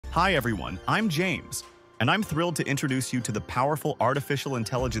Hi everyone, I'm James, and I'm thrilled to introduce you to the powerful artificial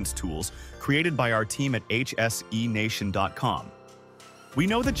intelligence tools created by our team at HSENation.com. We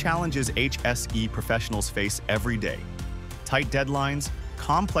know the challenges HSE professionals face every day: tight deadlines,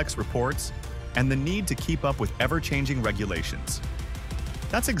 complex reports, and the need to keep up with ever-changing regulations.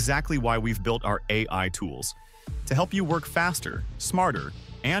 That's exactly why we've built our AI tools, to help you work faster, smarter,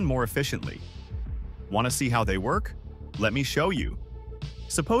 and more efficiently. Want to see how they work? Let me show you.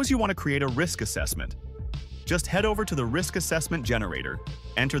 Suppose you want to create a risk assessment. Just head over to the risk assessment generator,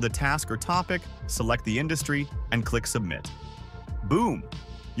 enter the task or topic, select the industry, and click Submit. Boom!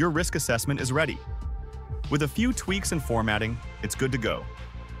 Your risk assessment is ready. With a few tweaks and formatting, it's good to go.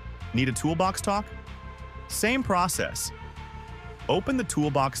 Need a toolbox talk? Same process. Open the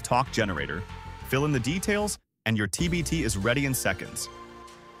toolbox talk generator, fill in the details, and your TBT is ready in seconds.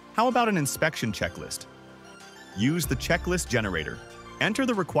 How about an inspection checklist? Use the checklist generator. Enter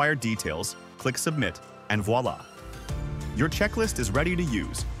the required details, click Submit, and voila! Your checklist is ready to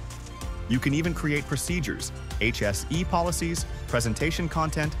use. You can even create procedures, HSE policies, presentation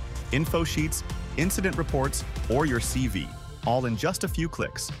content, info sheets, incident reports, or your CV, all in just a few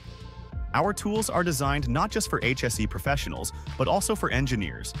clicks. Our tools are designed not just for HSE professionals, but also for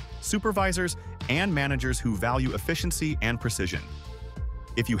engineers, supervisors, and managers who value efficiency and precision.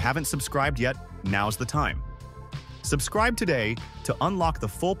 If you haven't subscribed yet, now's the time. Subscribe today to unlock the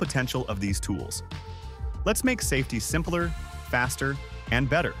full potential of these tools. Let's make safety simpler, faster, and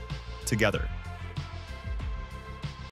better together.